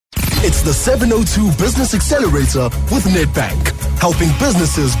It's the 702 Business Accelerator with Nedbank, helping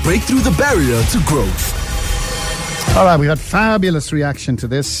businesses break through the barrier to growth. All right, we got fabulous reaction to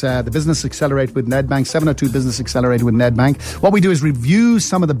this. The Business Accelerate with Nedbank, 702 Business Accelerate with Nedbank. What we do is review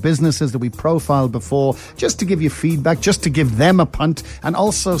some of the businesses that we profiled before, just to give you feedback, just to give them a punt, and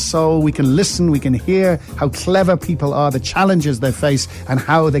also so we can listen, we can hear how clever people are, the challenges they face, and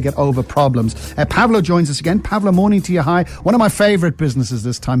how they get over problems. Pavlo joins us again. Pavlo, morning to you. Hi. One of my favourite businesses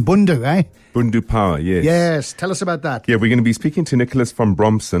this time, Bundu, eh? Bundu Power, yes. Yes, tell us about that. Yeah, we're going to be speaking to Nicholas von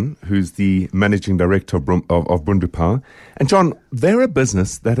Broembsen, who's the managing director of Bundu Power. And John, they're a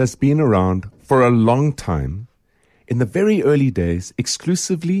business that has been around for a long time. In the very early days,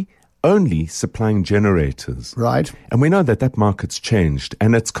 exclusively only supplying generators. Right. And we know that that market's changed,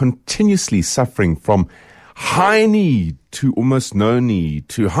 and it's continuously suffering from high need to almost no need,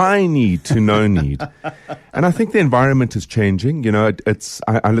 to high need to no need. And I think the environment is changing. You know,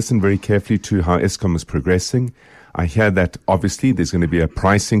 I listen very carefully to how Eskom is progressing. I hear that obviously there's going to be a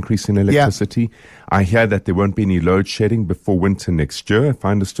price increase in electricity. Yeah. I hear that there won't be any load shedding before winter next year, if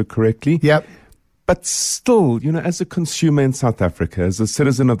I understood correctly. Yep. But still, you know, as a consumer in South Africa, as a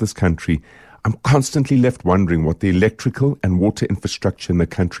citizen of this country, I'm constantly left wondering what the electrical and water infrastructure in the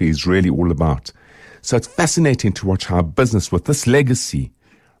country is really all about. So it's fascinating to watch how a business with this legacy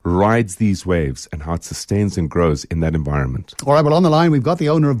rides these waves and how it sustains and grows in that environment. All right, well, on the line, we've got the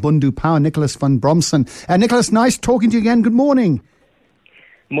owner of Bundu Power, Nicholas von Broembsen. Nicholas, nice talking to you again. Good morning.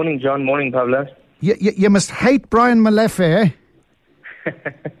 Morning, John. Morning, Pablo. You must hate Brian Molefe, eh?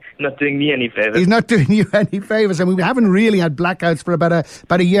 Not doing me any favours. He's not doing you any favours. I mean, we haven't really had blackouts for about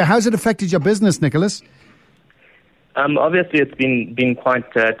a year. How's it affected your business, Nicholas? Obviously, it's been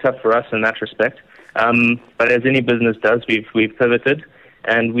quite tough for us in that respect. But as any business does, we've pivoted,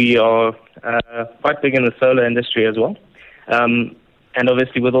 and we are quite big in the solar industry as well. And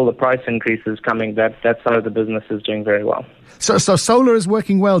obviously, with all the price increases coming, that side of the business is doing very well. So solar is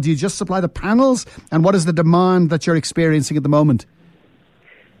working well. Do you just supply the panels? And what is the demand that you're experiencing at the moment?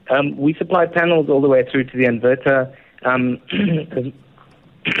 We supply panels all the way through to the inverter.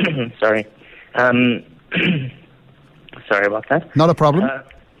 Sorry. Sorry about that. Not a problem.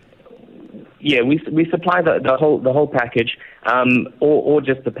 Yeah, we supply the whole package, or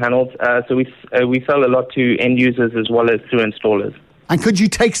just the panels. So we sell a lot to end users as well as to installers. And could you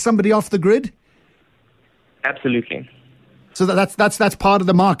take somebody off the grid? Absolutely. So that's part of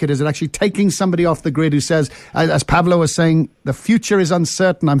the market, is it actually taking somebody off the grid who says, as Pavlo was saying, the future is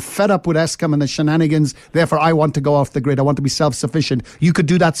uncertain, I'm fed up with Eskom and the shenanigans, therefore I want to go off the grid, I want to be self-sufficient. You could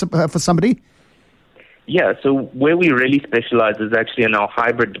do that for somebody? Yeah, so where we really specialize is actually in our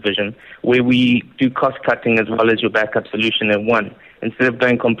hybrid division, where we do cost-cutting as well as your backup solution in one. Instead of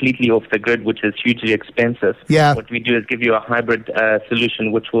going completely off the grid, which is hugely expensive, what we do is give you a hybrid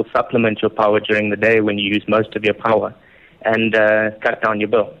solution which will supplement your power during the day when you use most of your power and cut down your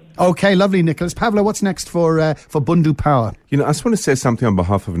bill. Okay, lovely, Nicholas. Pavlo, what's next for Bundu Power? You know, I just want to say something on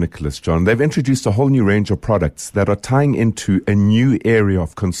behalf of Nicholas, John. They've introduced a whole new range of products that are tying into a new area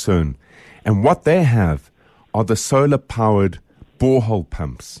of concern. And what they have are the solar-powered borehole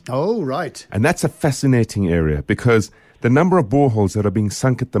pumps. Oh, right. And that's a fascinating area because the number of boreholes that are being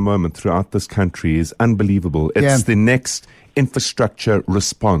sunk at the moment throughout this country is unbelievable. It's the next infrastructure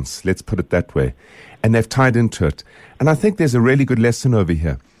response, let's put it that way. And they've tied into it. And I think there's a really good lesson over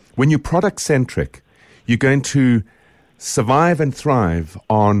here. When you're product-centric, you're going to survive and thrive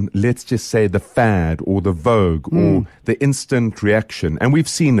on, let's just say, the fad or the vogue or the instant reaction. And we've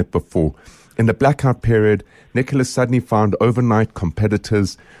seen it before. In the blackout period, Nicholas suddenly found overnight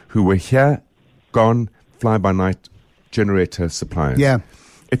competitors who were here, gone, fly-by-night generator suppliers. Yeah.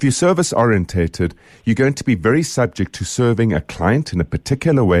 If you're service-orientated, you're going to be very subject to serving a client in a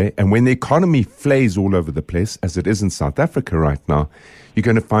particular way. And when the economy flays all over the place, as it is in South Africa right now, you're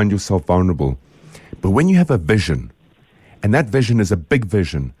going to find yourself vulnerable. But when you have a vision, and that vision is a big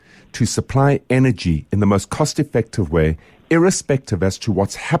vision, to supply energy in the most cost-effective way, irrespective as to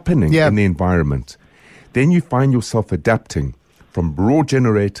what's happening in the environment, then you find yourself adapting from raw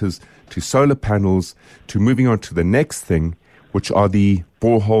generators to solar panels to moving on to the next thing, which are the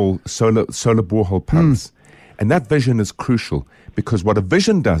solar borehole pumps. And that vision is crucial because what a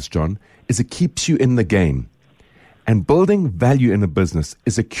vision does, John, is it keeps you in the game. And building value in a business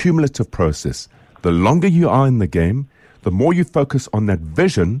is a cumulative process. The longer you are in the game, the more you focus on that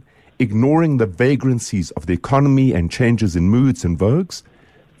vision, ignoring the vagrancies of the economy and changes in moods and vogues,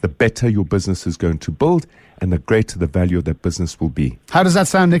 the better your business is going to build and the greater the value of that business will be. How does that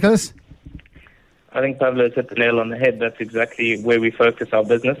sound, Nicholas? I think Pablo hit the nail on the head. That's exactly where we focus our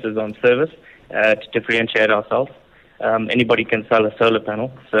business, is on service to differentiate ourselves. Anybody can sell a solar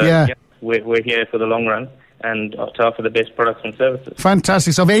panel. So, yeah. we're here for the long run and to offer the best products and services.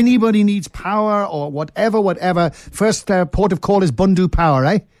 Fantastic. So if anybody needs power or whatever, first port of call is Bundu Power,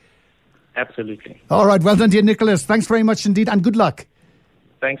 eh? Absolutely. All right. Well done, dear Nicholas. Thanks very much indeed, and good luck.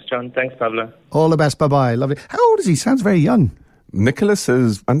 Thanks, John. Thanks, Pablo. All the best. Bye-bye. Lovely. How old is he? Sounds very young. Nicholas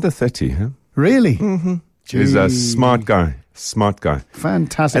is under 30, huh? Really? Mm-hmm. He's a smart guy.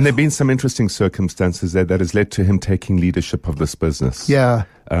 Fantastic. And there have been some interesting circumstances there that has led to him taking leadership of this business. Yeah.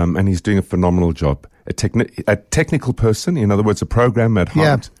 And he's doing a phenomenal job. A technical person, in other words, a programmer at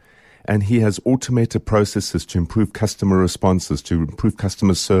heart. Yeah. And he has automated processes to improve customer responses, to improve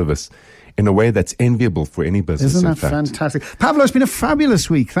customer service in a way that's enviable for any business. Isn't that fantastic? Pablo, it's been a fabulous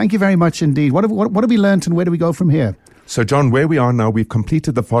week. Thank you very much indeed. What have we learned, and where do we go from here? So, John, where we are now, we've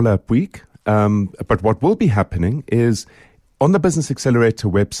completed the follow-up week. But what will be happening is on the Business Accelerator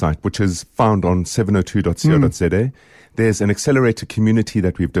website, which is found on 702.co.za, there's an accelerator community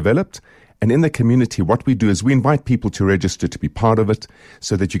that we've developed. And in the community, what we do is we invite people to register to be part of it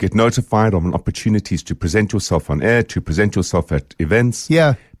so that you get notified of opportunities to present yourself on air, to present yourself at events.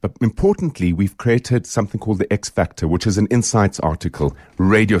 Yeah. But importantly, we've created something called the X Factor, which is an insights article,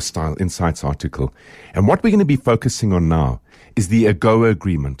 radio-style insights article. And what we're going to be focusing on now is the AGOA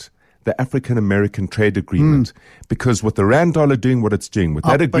agreement, the African American Trade Agreement, because with the Rand dollar doing what it's doing, with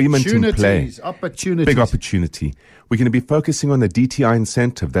that agreement in play, big opportunity, we're going to be focusing on the DTI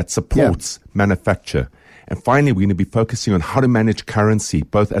incentive that supports manufacture. And finally, we're going to be focusing on how to manage currency,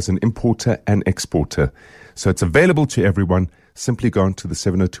 both as an importer and exporter. So it's available to everyone. Simply go onto the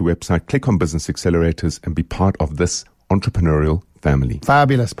 702 website, click on Business Accelerators, and be part of this entrepreneurial family.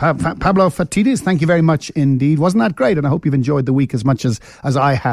 Fabulous. Pablo Fatidis, thank you very much indeed. Wasn't that great? And I hope you've enjoyed the week as much as I have.